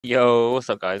Yo, what's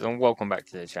up guys, and welcome back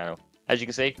to the channel. As you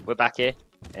can see, we're back here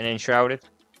in Enshrouded.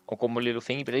 I've got my little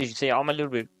thingy, but as you can see, I'm a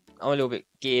little bit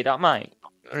geared up, mate.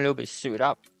 I'm a little bit suited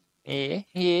up. Yeah.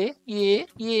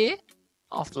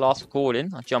 After last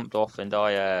recording, I jumped off and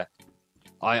I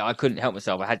couldn't help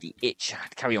myself. I had the itch. I had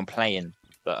to carry on playing,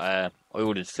 but I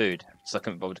ordered food, so I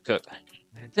couldn't bother to cook.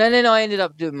 Then I ended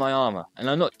up doing my armor, and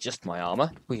not just my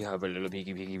armor. We have a little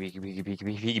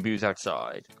peeky boos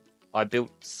outside. I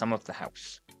built some of the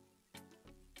house.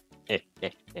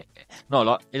 Not a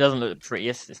lot. It doesn't look the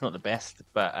prettiest. It's not the best,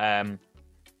 but I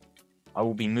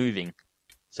will be moving,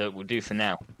 so it will do for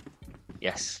now.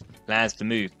 Yes, plans to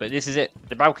move, but this is it.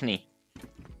 The balcony,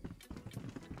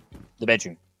 the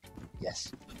bedroom.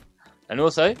 Yes, and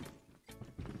also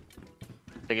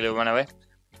take a little run away.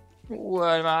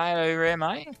 What am I over here,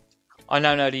 mate? I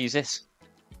know how to use this.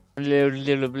 A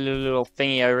little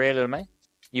thingy over here, little mate.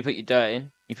 You put your dirt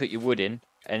in. You put your wood in.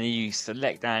 And then you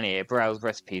select down here, browse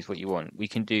recipes, what you want. We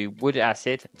can do wood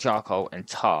acid, charcoal, and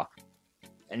tar.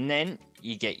 And then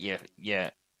you get your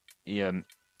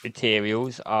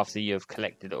materials after you've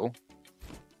collected it all.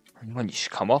 And when you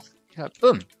should come off, you're like,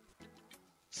 boom.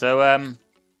 So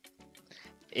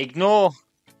ignore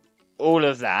all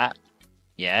of that.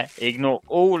 Yeah, ignore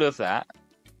all of that.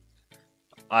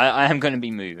 I am going to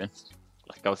be moving,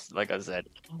 like I said.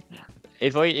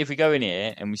 If we go in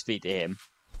here and we speak to him.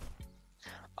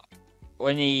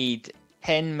 I need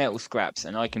 10 metal scraps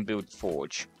and I can build a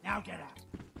forge. Now get out.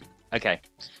 Okay.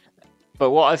 But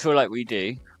what I feel like we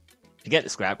do, to get the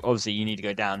scrap, obviously you need to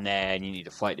go down there and you need to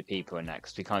fight the people and that,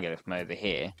 because we can't get it from over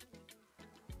here.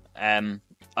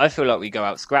 I feel like we go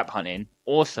out scrap hunting.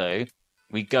 Also,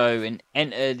 we go and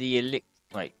enter the elixir,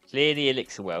 clear the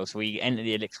elixir well. So we enter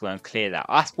the elixir well and clear that.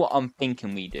 That's what I'm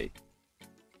thinking we do.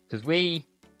 Because we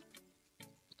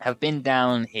have been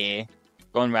down here,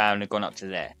 gone round and gone up to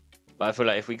there. But I feel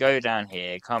like if we go down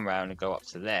here, come around and go up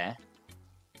to there,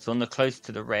 it's on the close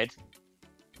to the red.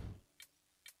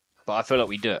 But I feel like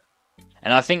we do it.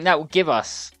 And I think that will give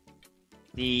us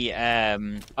the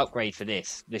upgrade for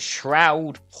this. The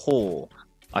shroud pour.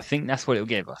 I think that's what it will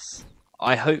give us.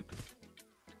 I hope.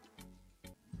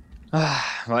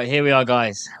 Right, here we are,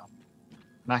 guys.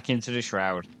 Back into the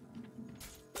shroud.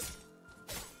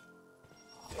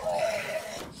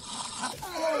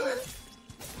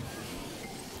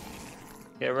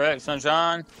 Get wrecked,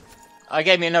 sunshine. I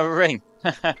gave me another ring.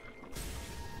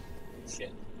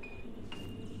 Shit.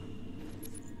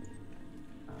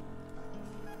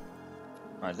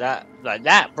 Like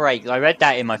that break. I read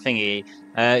that in my thingy.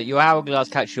 Your hourglass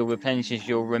capsule replenishes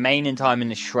your remaining time in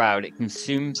the shroud. It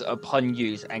consumes upon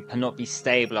use and cannot be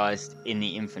stabilized in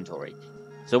the inventory.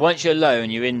 So once you're low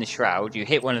and you're in the shroud, you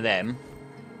hit one of them,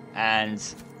 and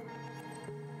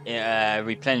it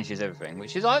replenishes everything,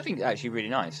 which is, I think, actually really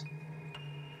nice.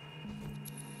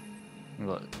 We've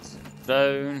got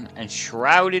stone and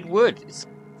shrouded wood.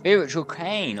 Spiritual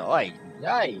cane. Oi,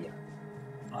 yay.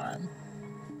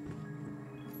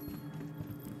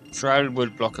 Shrouded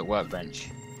wood block at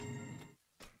workbench.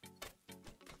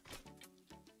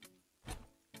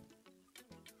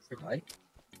 Okay.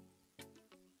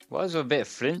 Why is there a bit of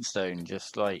flintstone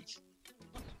just like...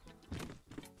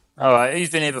 Alright,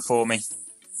 who's been here before me?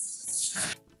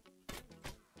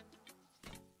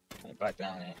 Back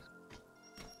down here.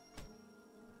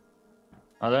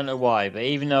 I don't know why, but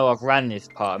even though I've ran this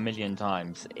part a million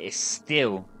times, it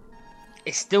still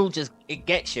just, it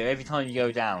gets you every time you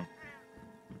go down.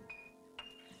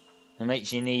 It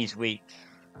makes your knees weak.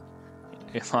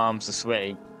 Your arms are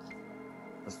sweaty.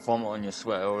 There's vomit on your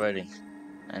sweat already.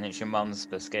 And it's your mum's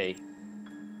biscuit.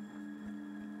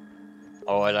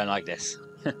 Oh, I don't like this.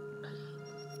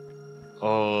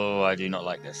 Oh, I do not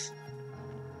like this.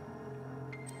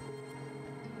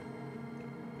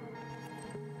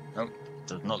 Nope.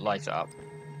 Does not light it up.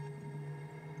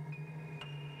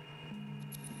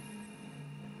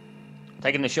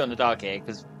 Taking the shot in the dark here,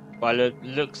 because by the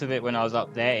looks of it when I was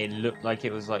up there, it looked like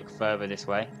it was like further this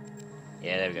way.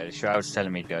 Yeah, there we go. The shroud's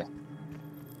telling me to go.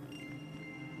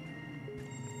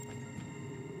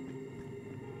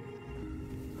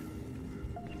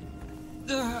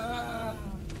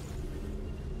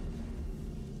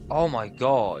 Oh my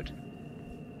god.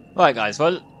 Right, guys,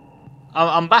 well,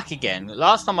 I'm back again.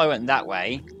 Last time I went that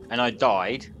way, and I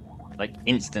died, like,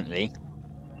 instantly.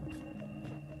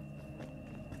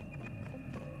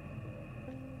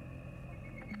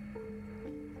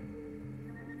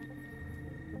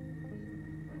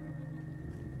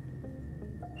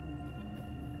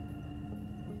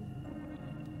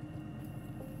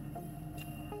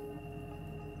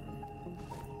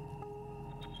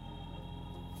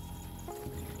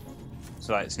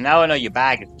 So, right, so now I know your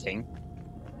bag of king.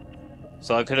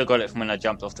 So I could have got it from when I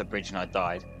jumped off the bridge and I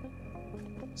died.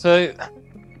 So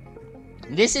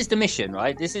this is the mission,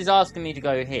 right? This is asking me to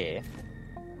go here.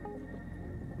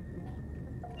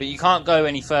 But you can't go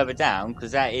any further down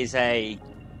because that is a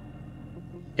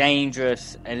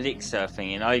dangerous elixir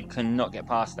thing and I cannot get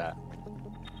past that.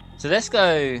 So let's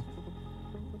go.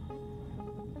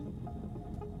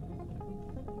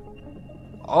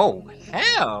 Oh,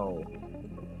 hell!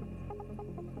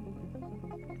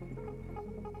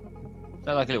 Is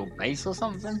that like a little base or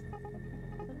something?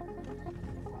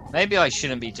 Maybe I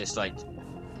shouldn't be just like...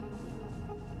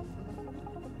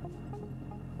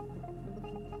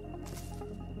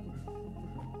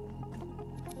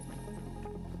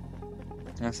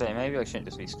 I'm saying maybe I shouldn't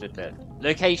just be stood there.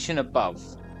 Location above.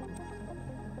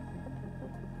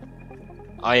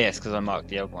 Oh yes, because I marked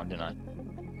the other one, didn't I?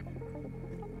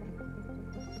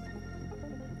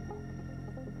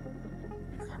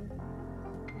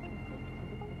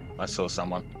 I saw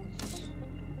someone.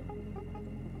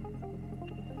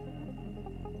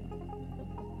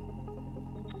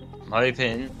 I'm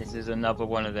hoping this is another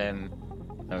one of them.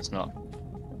 No, it's not.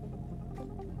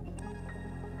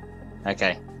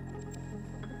 Okay.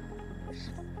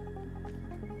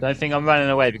 Don't think I'm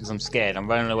running away because I'm scared. I'm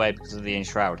running away because of the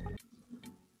Enshrouded.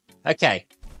 Okay.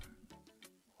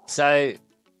 So,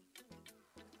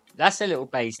 that's a little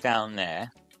base down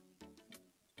there.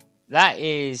 That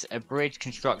is a bridge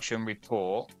construction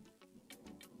report.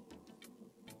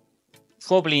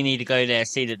 Probably need to go there,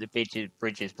 see that the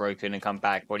bridge is broken and come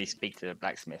back, probably speak to the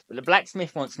blacksmith. But the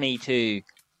blacksmith wants me to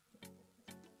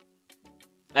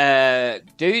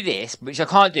do this, which I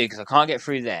can't do because I can't get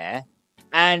through there.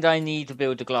 And I need to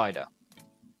build the glider.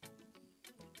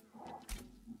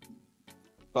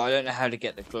 But I don't know how to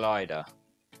get the glider.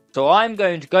 So I'm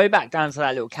going to go back down to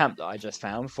that little camp that I just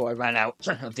found before I ran out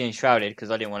of the Enshrouded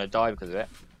because I didn't want to die because of it.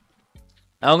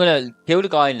 And I'm going to kill the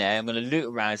guy in there. I'm going to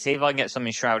loot around, see if I can get some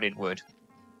Enshrouded wood.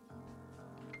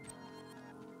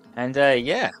 And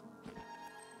yeah.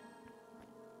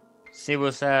 See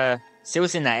what's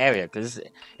in that area. Because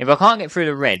if I can't get through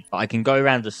the red, but I can go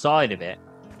around the side of it,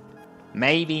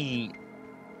 maybe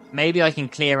I can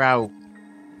clear out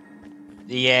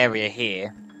the area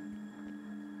here.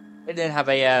 And then have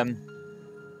a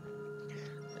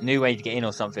new way to get in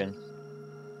or something.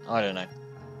 I don't know.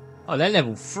 Oh, they're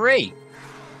level 3.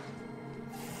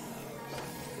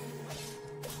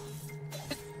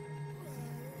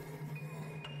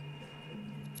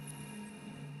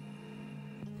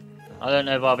 I don't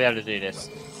know if I'll be able to do this.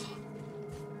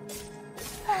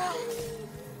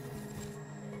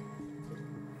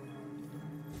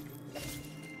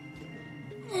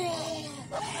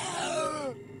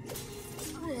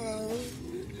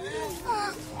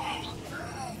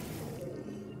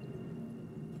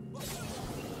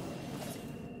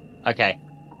 Okay.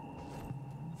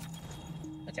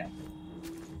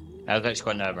 That was actually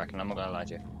quite nerve-wracking, I'm not gonna lie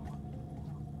to you.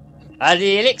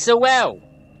 The Elixer well!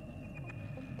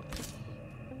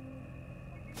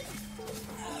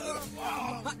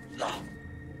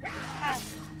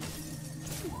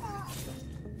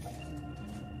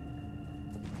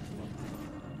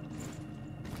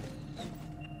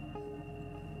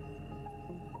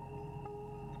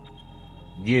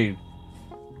 You.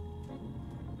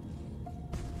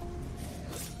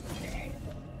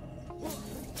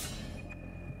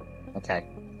 Okay.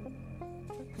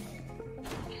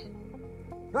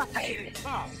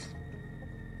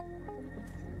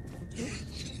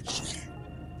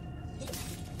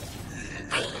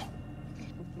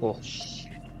 Oh.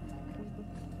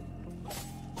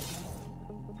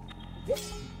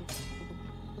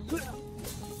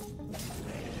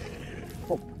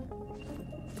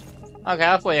 Okay,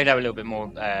 I thought you'd have a little bit more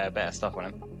better stuff on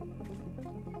him.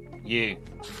 You.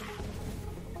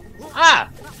 Ah!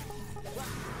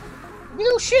 You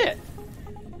little shit!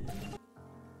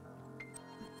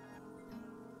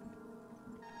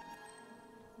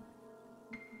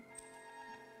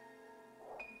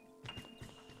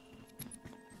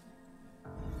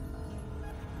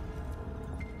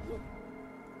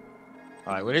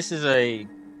 Alright, well this is a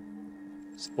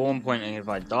spawn point, and if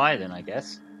I die then I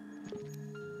guess.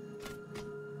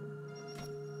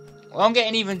 Well, I'm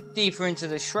getting even deeper into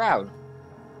the shroud.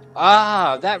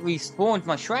 Ah, that respawned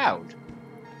my shroud.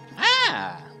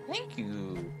 Ah, thank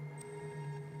you.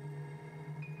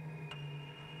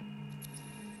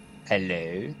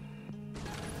 Hello.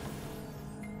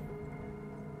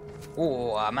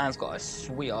 Oh, our man's got a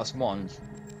sweet ass wand.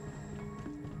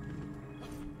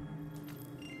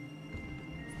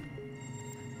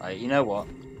 Right, you know what?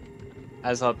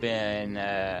 As I've been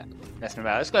messing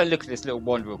about, let's go look at this little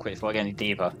wand real quick before I get any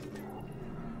deeper.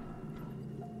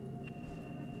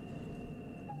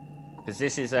 Because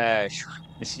this is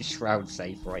this is shroud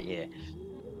safe right here.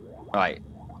 Right.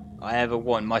 I ever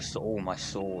want my my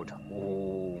sword.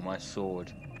 Oh, my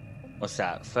sword. What's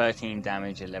that? 13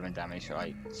 damage, 11 damage,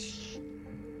 right?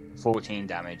 14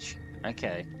 damage.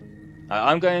 Okay.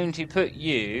 I'm going to put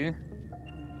you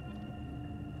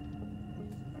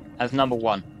as number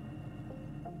 1.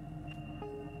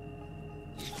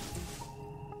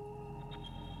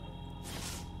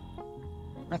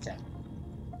 Okay.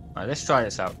 Alright, let's try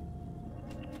this out.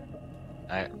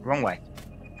 Wrong way.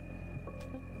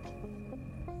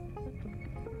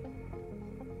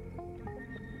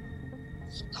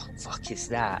 What the fuck is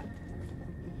that?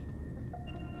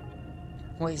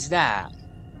 What is that?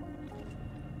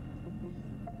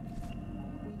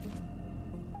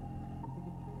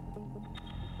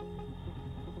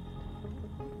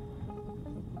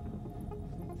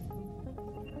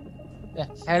 The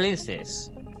hell is this?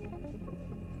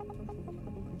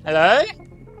 Hello?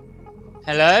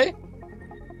 Hello?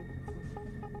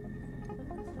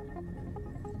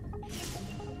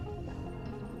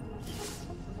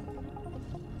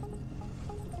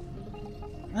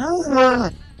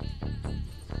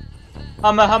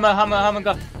 Hummer,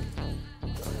 go.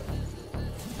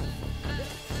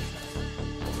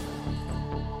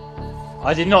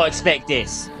 I did not expect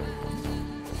this.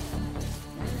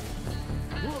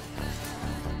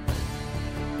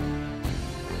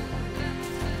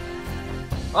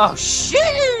 Oh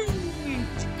shit!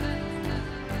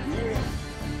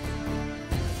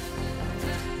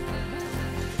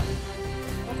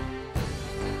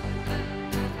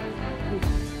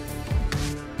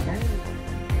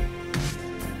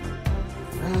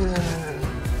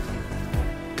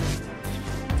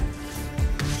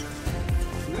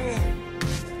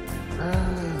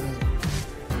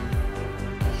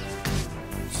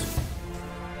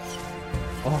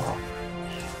 Oh.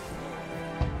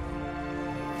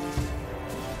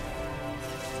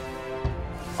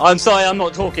 I'm sorry, I'm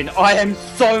not talking. I am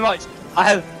so much. I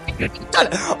have done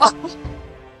it.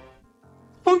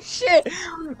 Oh shit!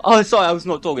 Oh, sorry, I was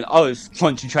not talking. I was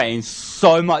concentrating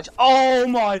so much. Oh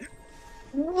my!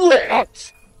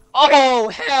 What? Oh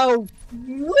hell!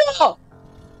 What?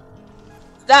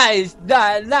 That is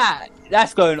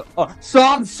that's going on. So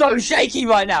I'm so shaky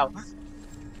right now.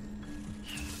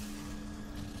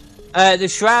 The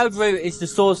shroud root is the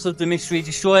source of the mystery.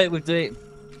 Destroy it with the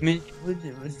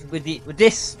with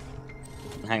this.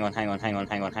 Hang on. Wait a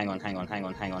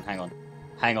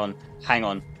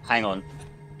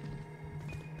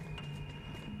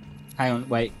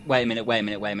minute.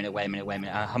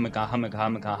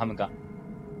 Hummaga.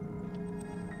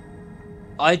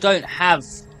 I don't have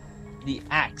the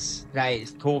axe that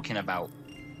it's talking about.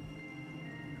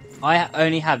 I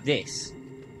only have this.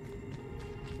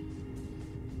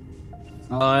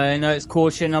 I know it's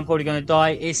caution, I'm probably gonna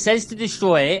die. It says to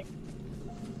destroy it.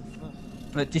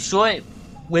 But destroy it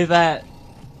with this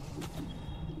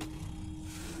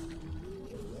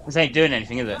ain't doing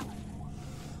anything, is it?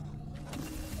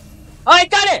 I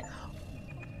done it!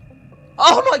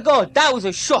 Oh my god, that was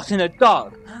a shot in the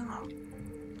dark.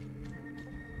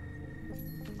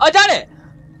 I done it!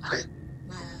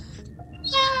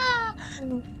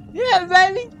 Yeah,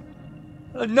 baby.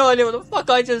 I have no idea what the fuck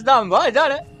I just done, but I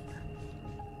done it.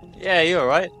 Yeah, you're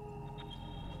right.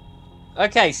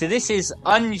 Okay, so this is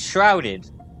Enshrouded.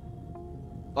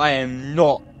 I am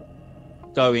not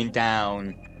going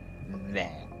down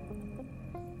there.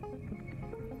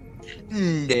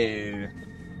 No.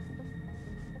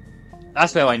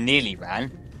 That's where I nearly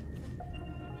ran.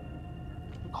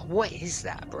 Oh, what is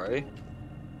that, bro? I'm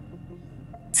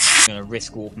gonna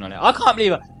risk walking on it. I can't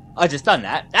believe I just done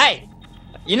that. Hey!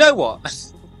 You know what?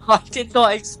 I did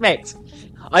not expect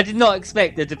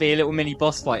there to be a little mini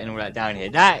boss fight and all that down here.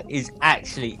 That is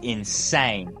actually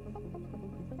insane.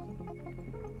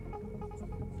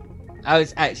 That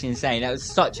was actually insane. That was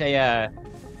such a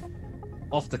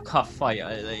off the cuff fight.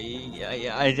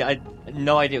 I had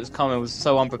no idea it was coming. I was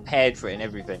so unprepared for it and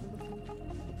everything.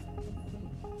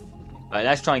 Right,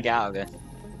 let's try and get out of here.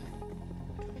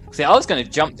 See, I was going to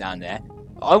jump down there.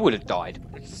 I would have died.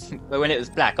 But when it was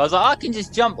black, I was like, I can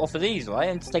just jump off of these, right?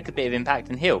 And just take a bit of impact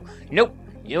and heal. Nope.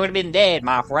 You would have been dead,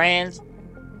 my friends.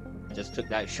 I just took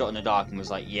that shot in the dark and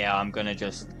was like, yeah, I'm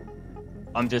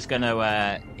just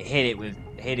gonna hit it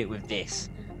with this.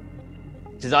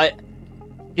 Because I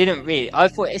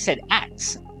thought it said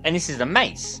axe, and this is a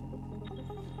mace.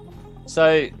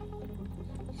 So,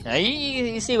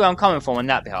 you see where I'm coming from on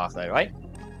that behalf, though, right?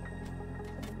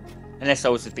 Unless I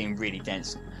was just being really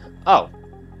dense. Oh.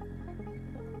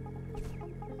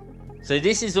 So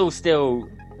this is all still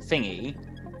thingy,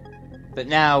 but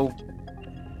now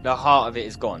the heart of it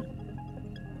is gone.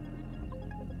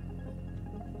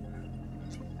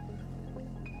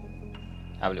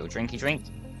 Have a little drinky drink.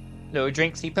 Little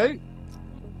drinksy poo.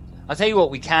 I'll tell you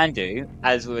what we can do,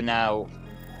 as we're now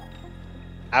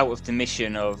out of the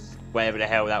mission of whatever the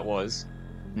hell that was.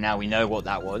 Now we know what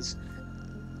that was.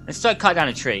 Let's start cut down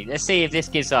a tree. Let's see if this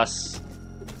gives us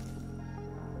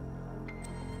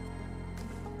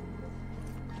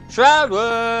shroud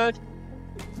wood.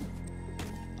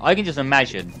 I can just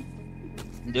imagine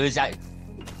there is that.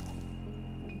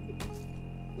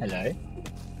 Hello.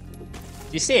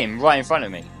 Do you see him right in front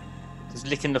of me? Just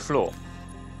licking the floor.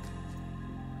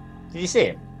 Did you see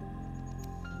him?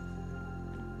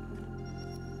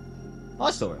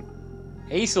 I saw him.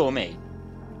 He saw me.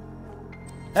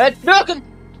 Hey, Durkin!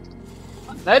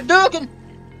 Hey, Durkin!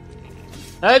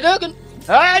 Hey, Durkin!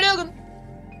 Hey, Durkin!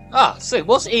 Ah, so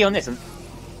what's E on this one?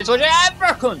 It's what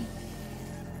Durkin!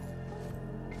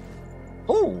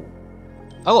 Oh!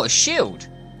 I got a shield!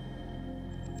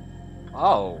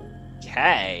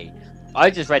 Okay. I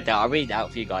just read that. I'll read that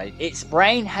out for you guys. Its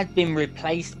brain has been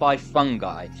replaced by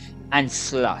fungi and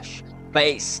slush, but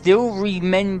it still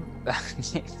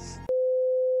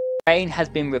brain has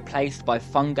been replaced by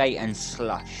fungi and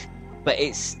slush, but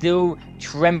it's still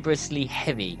tremulously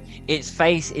heavy. Its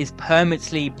face is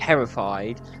permanently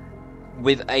terrified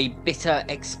with a bitter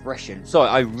expression. Sorry,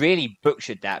 I really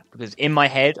butchered that because in my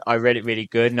head I read it really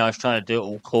good and I was trying to do it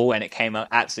all cool and it came out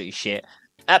absolutely shit.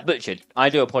 That butchered. I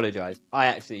do apologise. I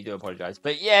actually do apologise.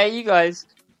 But yeah, you guys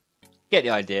get the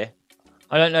idea.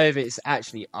 I don't know if it's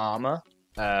actually armour.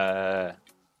 Or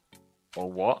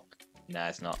what? No,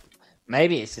 it's not.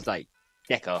 Maybe it's just like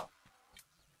deco.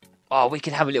 Oh, we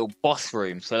could have a little boss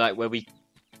room. So like where we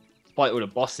fight all the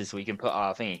bosses so we can put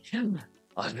our thingy.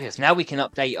 Oh, yes. Now we can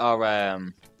update our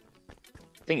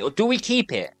thing. Or do we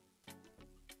keep it?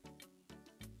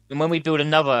 And when we build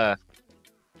another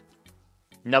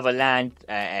land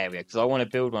area, because I want to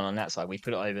build one on that side, we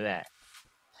put it over there.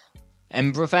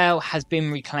 Embervale has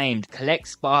been reclaimed. Collect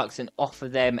sparks and offer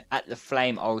them at the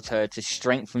flame altar to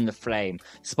strengthen the flame.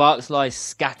 Sparks lie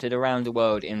scattered around the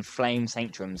world in flame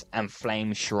sanctuaries and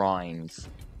flame shrines.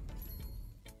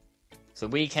 So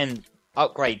we can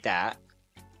upgrade that,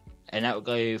 and that will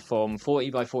go from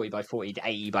 40 by 40 by 40 to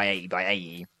 80 by 80 by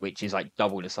 80, which is like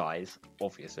double the size,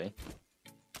 obviously.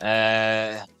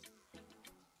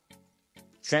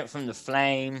 Strengthen the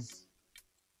flame.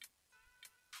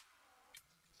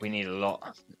 We need a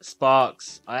lot.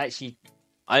 Sparks.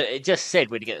 It just said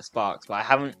where to get the sparks, but I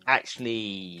haven't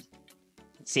actually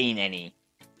seen any.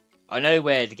 I know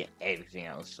where to get everything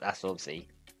else. That's obviously.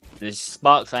 There's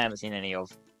sparks I haven't seen any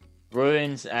of.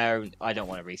 Ruins, I don't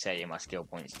want to reset any of my skill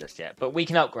points just yet, but we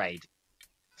can upgrade.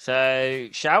 So,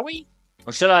 shall we?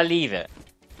 Or shall I leave it?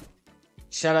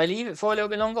 Shall I leave it for a little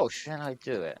bit longer, or shall I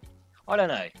do it? I don't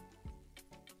know.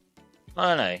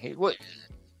 I don't know. What?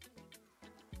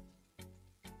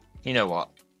 You know what?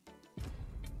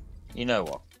 You know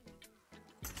what?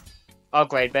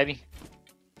 Upgrade, baby.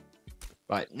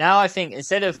 Right, now I think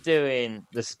instead of doing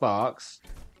the sparks,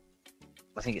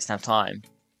 I think it's now time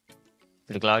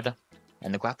for the glider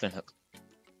and the grappling hook.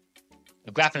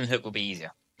 The grappling hook will be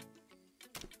easier.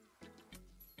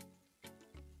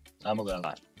 I'm not gonna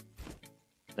lie.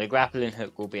 The grappling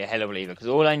hook will be a hell of a lever because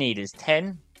all I need is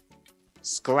 10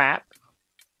 scrap.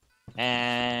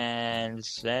 And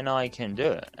then I can do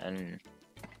it. And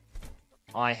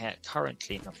I have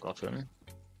currently not gotten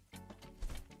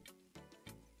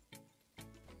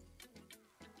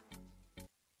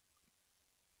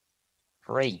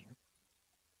free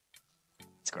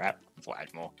scrap. I'll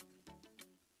add more.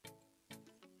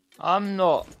 I'm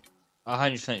not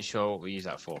 100% sure what we use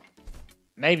that for.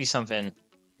 Maybe something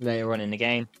later on in the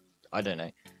game. I don't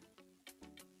know.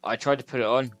 I tried to put it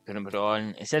on, couldn't put it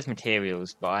on. It says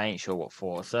materials, but I ain't sure what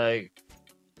for. So,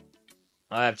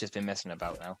 I have just been messing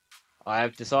about now. I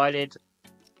have decided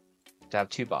to have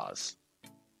 2 bars.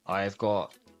 I have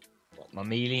got my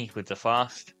melee with the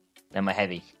fast, and my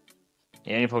heavy.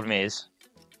 The only problem is,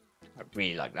 I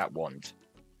really like that wand.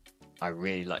 I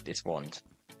really like this wand.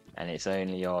 And it's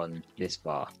only on this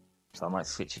bar. So I might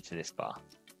switch it to this bar.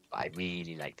 But I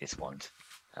really like this wand.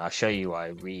 And I'll show you why I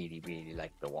really, really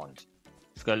like the wand.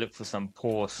 Just gotta look for some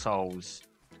poor souls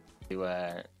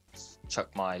to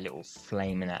chuck my little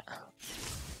flame in that.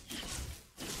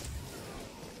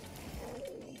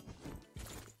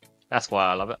 That's why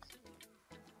I love it.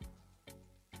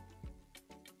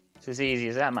 It's as easy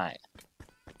as that, mate.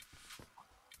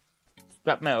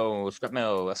 Scrap metal, scrap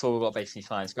metal. That's all we've got basically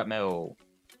fine. Scrap metal.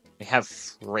 We have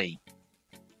 3.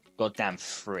 Goddamn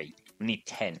 3. We need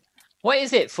 10. What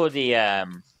is it for the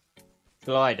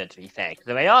glider, to be fair? Because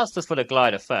they asked us for the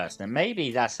glider first, and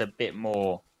maybe that's a bit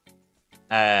more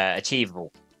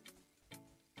achievable.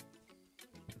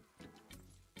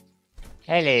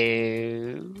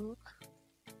 Hello.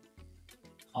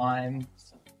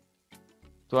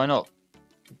 Do I not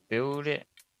build it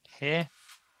here?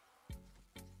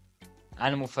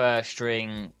 Animal fur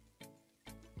string.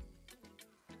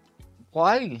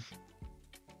 Why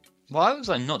was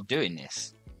I not doing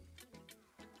this?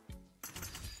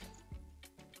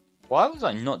 Why was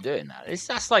I not doing that?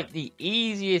 That's like the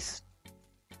easiest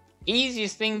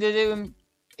thing to do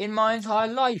in my entire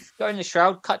life. Go in the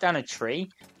shroud, cut down a tree,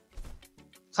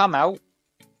 come out,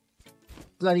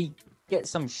 bloody get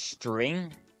some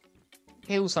string,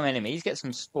 kill some enemies, get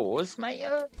some spores, mate.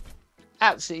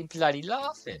 Absolutely bloody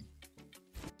laughing.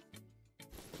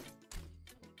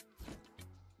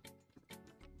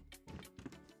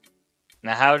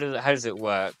 Now, how does it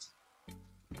work?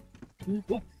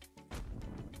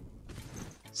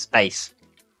 Space.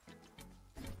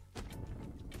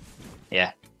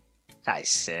 Yeah, that is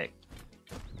sick.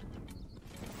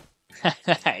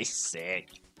 That is sick.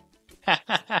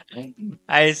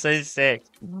 That is so sick.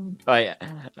 Right.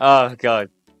 Oh god.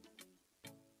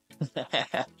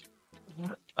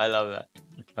 I love that.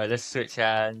 Right, let's switch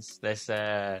hands. Let's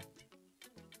have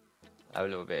a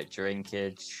little bit of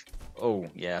drinkage. Oh,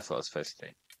 yeah, that's what I was supposed to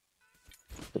do.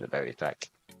 Put the berries back.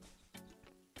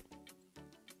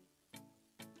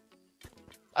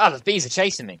 Ah, the bees are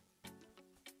chasing me.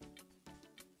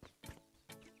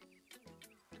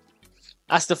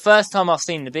 That's the first time I've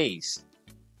seen the bees.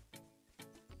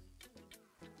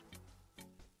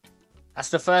 That's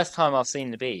the first time I've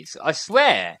seen the bees. I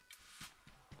swear.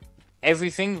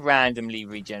 Everything randomly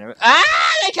regenerates. Ah!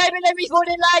 They came in every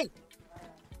morning late!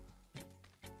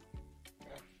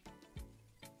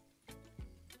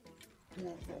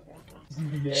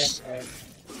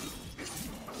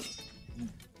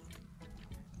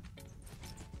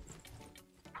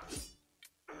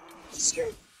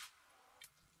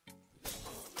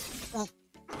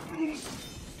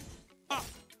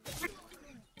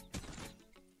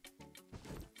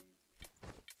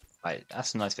 Right,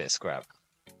 that's a nice bit of scrap.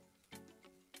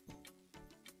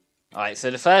 Alright, so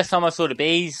the first time I saw the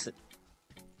bees,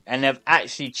 and they've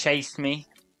actually chased me.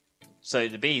 So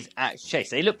the bees actually chase.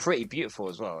 They look pretty beautiful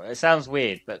as well. It sounds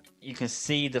weird, but you can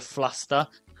see the fluster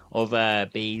of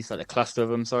bees, like the cluster of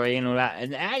them, sorry, and all that.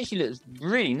 And it actually looks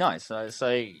really nice. So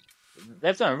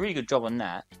they've done a really good job on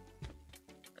that.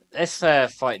 Let's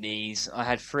fight these. I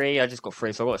had 3. I just got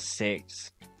 3, so I got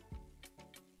 6.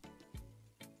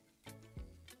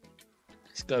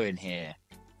 Let's go in here.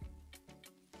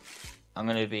 I'm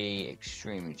going to be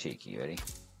extremely cheeky. Ready?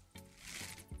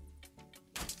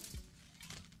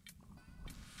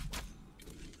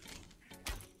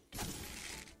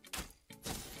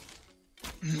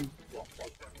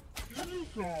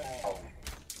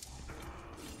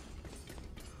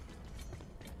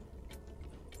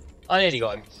 I nearly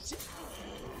got him.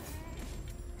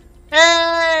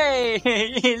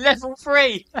 Hey! Level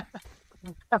 3!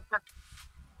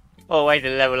 Oh, way to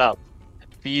level up.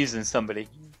 For using somebody.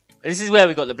 This is where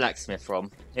we got the blacksmith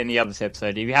from in the other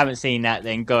episode. If you haven't seen that,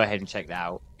 then go ahead and check that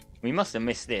out. We must have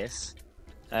missed this.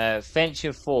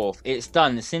 Venture forth. It's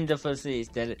done. The cinder is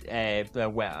dead.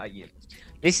 Where are you?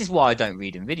 This is why I don't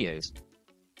read in videos.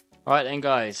 Alright then,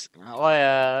 guys.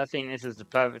 I think this is the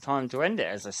perfect time to end it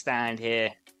as I stand here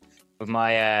with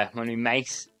my my new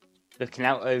mace, looking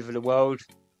out over the world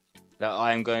that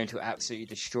I am going to absolutely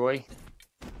destroy.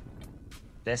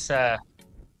 Let's do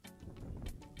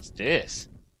this.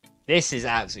 This is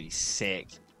absolutely sick.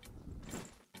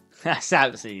 That's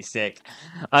absolutely sick.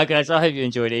 Alright guys, I hope you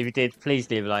enjoyed it. If you did, please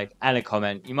leave a like and a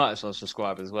comment. You might as well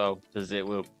subscribe as well, because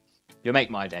you'll make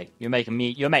my day. You'll make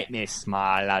me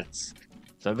smile, lads.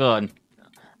 So go on.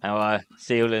 And I'll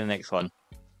see you all in the next one.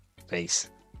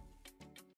 Peace.